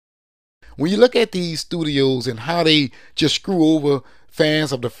When you look at these studios and how they just screw over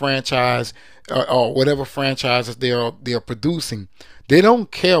fans of the franchise, or whatever franchises they're producing, they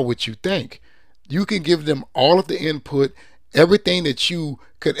don't care what you think. You can give them all of the input, everything that you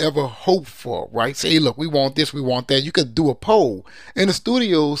could ever hope for, right? Say, look, we want this, we want that. You could do a poll, and the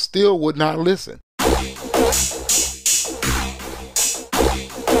studios still would not listen.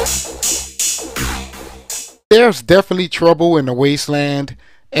 There's definitely trouble in the Wasteland,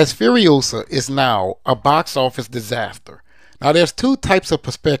 as Furiosa is now a box office disaster. Now, there's two types of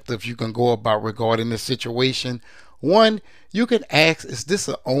perspectives you can go about regarding this situation. One, you can ask, is this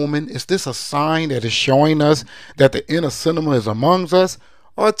an omen? Is this a sign that is showing us that the inner cinema is amongst us?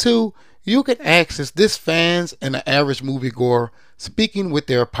 Or two, you can ask, is this fans and the average moviegoer speaking with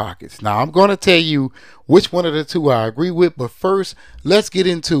their pockets? Now, I'm going to tell you which one of the two I agree with, but first, let's get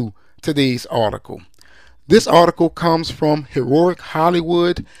into today's article. This article comes from Heroic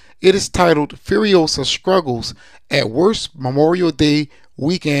Hollywood. It is titled Furiosa Struggles at Worst Memorial Day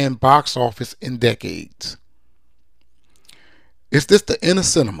Weekend Box Office in Decades. Is this the inner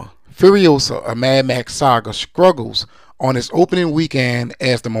cinema? Furiosa, a Mad Max saga, struggles on its opening weekend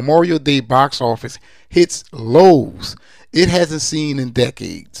as the Memorial Day box office hits lows it hasn't seen in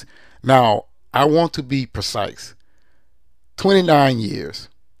decades. Now, I want to be precise. 29 years.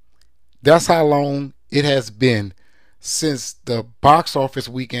 That's how long it has been since the box office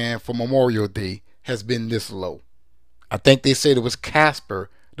weekend for Memorial Day has been this low. I think they said it was Casper,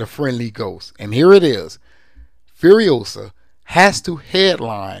 the Friendly Ghost. And here it is. Furiosa has to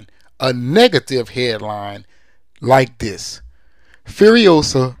headline a negative headline like this.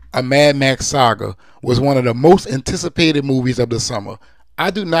 Furiosa, a Mad Max saga, was one of the most anticipated movies of the summer.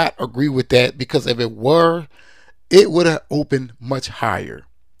 I do not agree with that, because if it were, it would have opened much higher.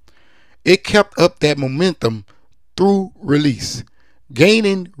 It kept up that momentum through release,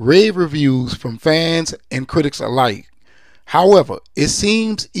 gaining rave reviews from fans and critics alike. However, it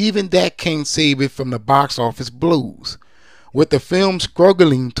seems even that can't save it from the box office blues, with the film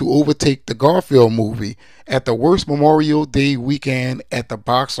struggling to overtake the Garfield movie at the worst Memorial Day weekend at the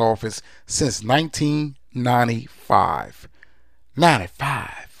box office since 1995.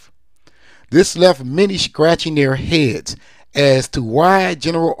 95. This left many scratching their heads as to why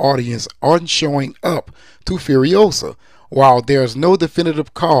general audience aren't showing up to Furiosa. While there's no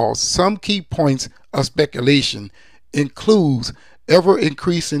definitive cause, some key points of speculation includes ever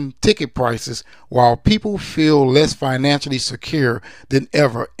increasing ticket prices while people feel less financially secure than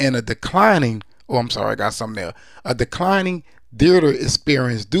ever, and a declining theater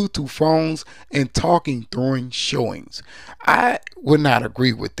experience due to phones and talking during showings. I would not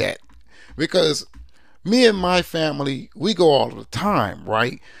agree with that, because me and my family, we go all the time,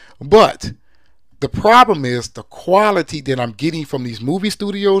 right? But the problem is the quality that I'm getting from these movie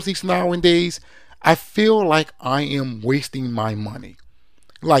studios these nowadays. I feel like I am wasting my money.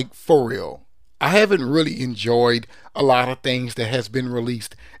 Like, for real. I haven't really enjoyed a lot of things that has been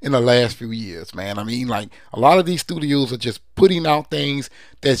released in the last few years, man. I mean, like, a lot of these studios are just putting out things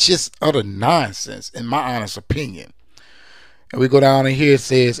that's just utter nonsense, in my honest opinion. And we go down in here, it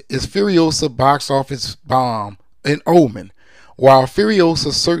says, is Furiosa box office bomb an omen? While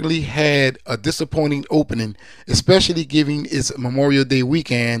Furiosa certainly had a disappointing opening, especially given its Memorial Day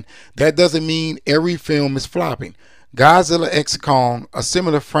weekend, that doesn't mean every film is flopping. Godzilla x Kong, a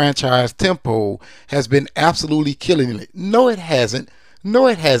similar franchise tempo, has been absolutely killing it. No, it hasn't. No,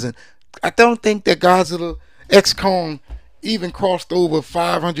 it hasn't. I don't think that Godzilla x Kong even crossed over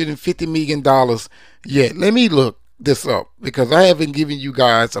 $550 million yet. Let me look this up, because I haven't given you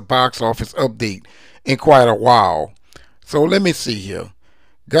guys a box office update in quite a while. So let me see here.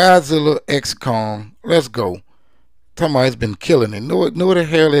 Godzilla x Kong. Let's go. Talking about it's been killing it. No, the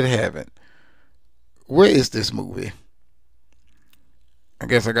hell it haven't. Where is this movie? I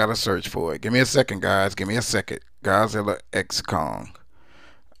guess I gotta search for it. Give me a second, guys. Give me a second. Godzilla x Kong.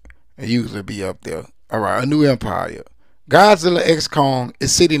 It usually be up there. Alright, A New Empire. Godzilla x Kong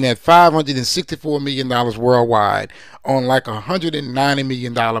is sitting at $564 million worldwide on like a $190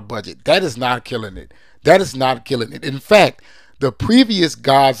 million budget. That is not killing it. That is not killing it. In fact, the previous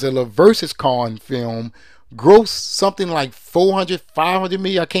Godzilla versus Kong film grossed something like 500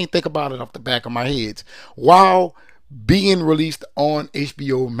 million. I can't think about it off the back of my head, while being released on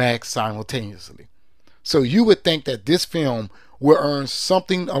HBO Max simultaneously. So you would think that this film will earn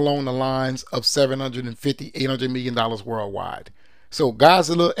something along the lines of $750–800 million worldwide. So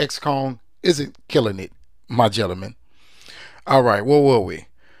Godzilla x Kong isn't killing it, my gentlemen. All right, where were we?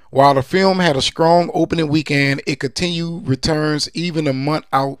 While the film had a strong opening weekend, it continued returns even a month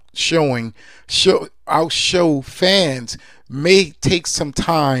out showing. Outshow fans may take some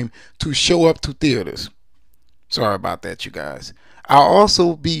time to show up to theaters. Sorry about that, you guys.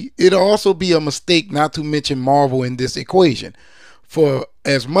 It'll also be a mistake not to mention Marvel in this equation. For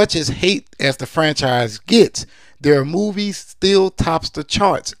as much as hate as the franchise gets, their movies still tops the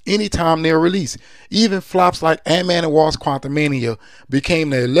charts anytime they're released. Even flops like Ant-Man and Wasp: Quantumania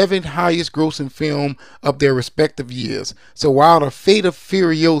became the 11th highest grossing film of their respective years. So while the fate of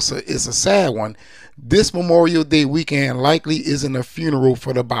Furiosa is a sad one, this Memorial Day weekend likely isn't a funeral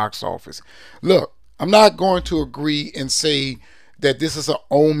for the box office. Look, I'm not going to agree and say that this is an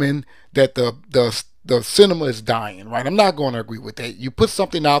omen that the cinema is dying, right? I'm not going to agree with that. You put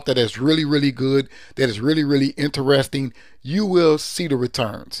something out that is really, really good, that is really, really interesting, you will see the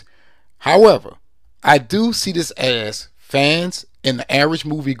returns. However, I do see this as fans and the average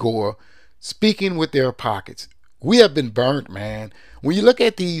moviegoer speaking with their pockets. We have been burnt, man. When you look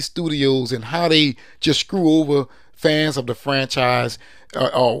at these studios and how they just screw over fans of the franchise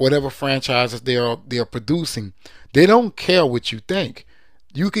or whatever franchises they're producing, they don't care what you think.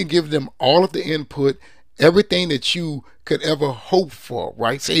 You can give them all of the input, everything that you could ever hope for,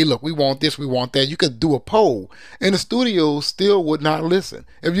 right? Say, look, we want this, we want that. You could do a poll, and the studios still would not listen.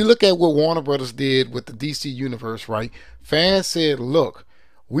 If you look at what Warner Brothers did with the DC universe, right? Fans said, look,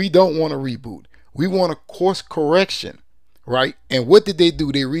 we don't want a reboot. We want a course correction, right? And what did they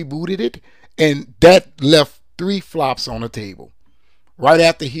do? They rebooted it, and that left 3 flops on the table. Right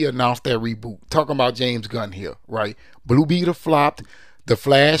after he announced that reboot, talking about James Gunn here, right? Blue Beetle flopped, The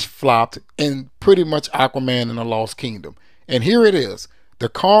Flash flopped, and pretty much Aquaman and the Lost Kingdom. And here it is. The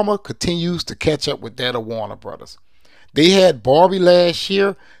karma continues to catch up with that of Warner Brothers. They had Barbie last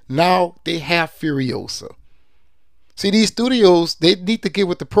year. Now they have Furiosa. See, these studios, they need to get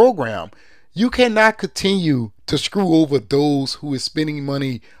with the program. You cannot continue to screw over those who is spending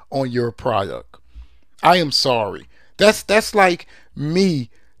money on your product. I am sorry. That's like me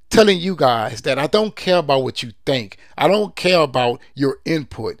telling you guys that I don't care about what you think. I don't care about your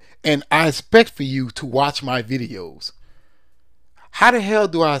input. And I expect for you to watch my videos. How the hell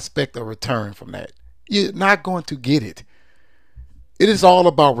do I expect a return from that? You're not going to get it. It is all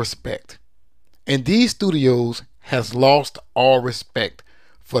about respect. And these studios has lost all respect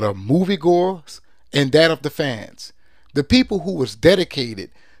for the moviegoers and that of the fans. The people who was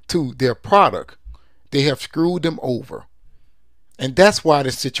dedicated to their product, they have screwed them over. And that's why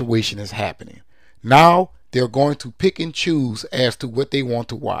this situation is happening. Now they're going to pick and choose as to what they want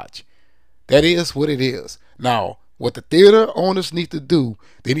to watch. That is what it is. Now, what the theater owners need to do,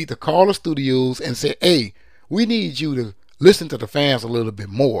 they need to call the studios and say, hey, we need you to listen to the fans a little bit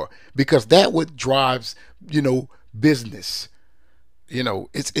more, because that what drives, business.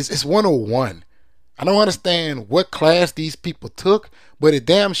 It's 101. I don't understand what class these people took, but it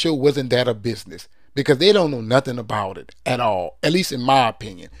damn sure wasn't that of business, because they don't know nothing about it at all, at least in my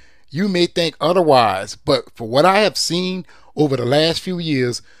opinion. You may think otherwise, but for what I have seen over the last few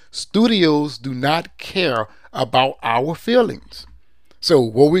years, studios do not care about our feelings. So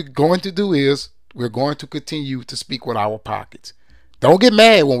what we're going to do is we're going to continue to speak with our pockets. Don't get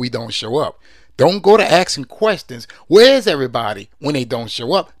mad when we don't show up. Don't go to asking questions. Where's everybody when they don't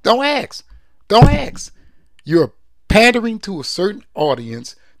show up? Don't ask. Don't ask. You're pandering to a certain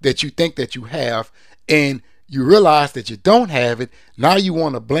audience that you think that you have, and you realize that you don't have it. Now you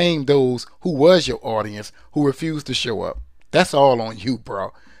want to blame those who was your audience who refused to show up. That's all on you,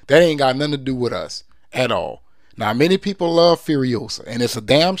 bro. That ain't got nothing to do with us at all. Now, many people love Furiosa, and it's a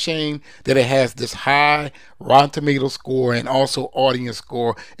damn shame that it has this high Rotten Tomatoes score and also audience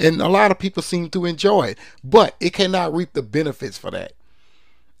score, and a lot of people seem to enjoy it, but it cannot reap the benefits for that.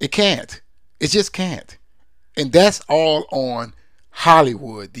 It can't. It just can't. And that's all on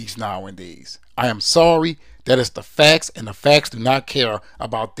Hollywood these nowadays. I am sorry, that is the facts, and the facts do not care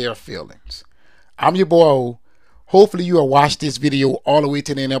about their feelings. I'm your boy O. Hopefully you have watched this video all the way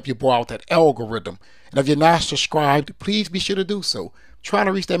to the end, help you blow out that algorithm. And if you're not subscribed, please be sure to do so. I'm trying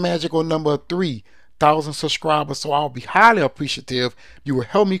to reach that magical number of 3,000 subscribers, so I'll be highly appreciative if you will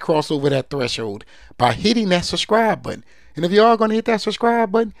help me cross over that threshold by hitting that subscribe button. And if you are going to hit that subscribe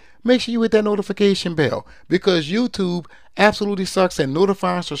button, make sure you hit that notification bell, because YouTube absolutely sucks at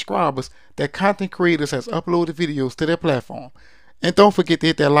notifying subscribers that content creators has uploaded videos to their platform. And don't forget to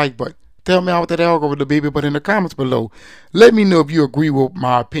hit that like button. Tell me out that algorithm, baby, but in the comments below, let me know if you agree with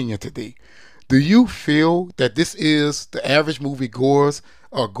my opinion today. Do you feel that this is the average moviegoers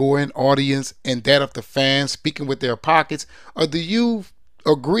or going audience and that of the fans speaking with their pockets? Or do you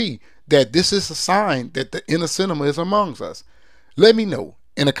agree that this is a sign that the inner cinema is amongst us? Let me know.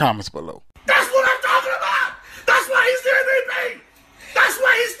 in the comments below. That's what I'm talking about. That's why he's the MVP. That's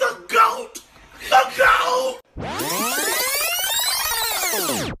why he's the GOAT. The GOAT.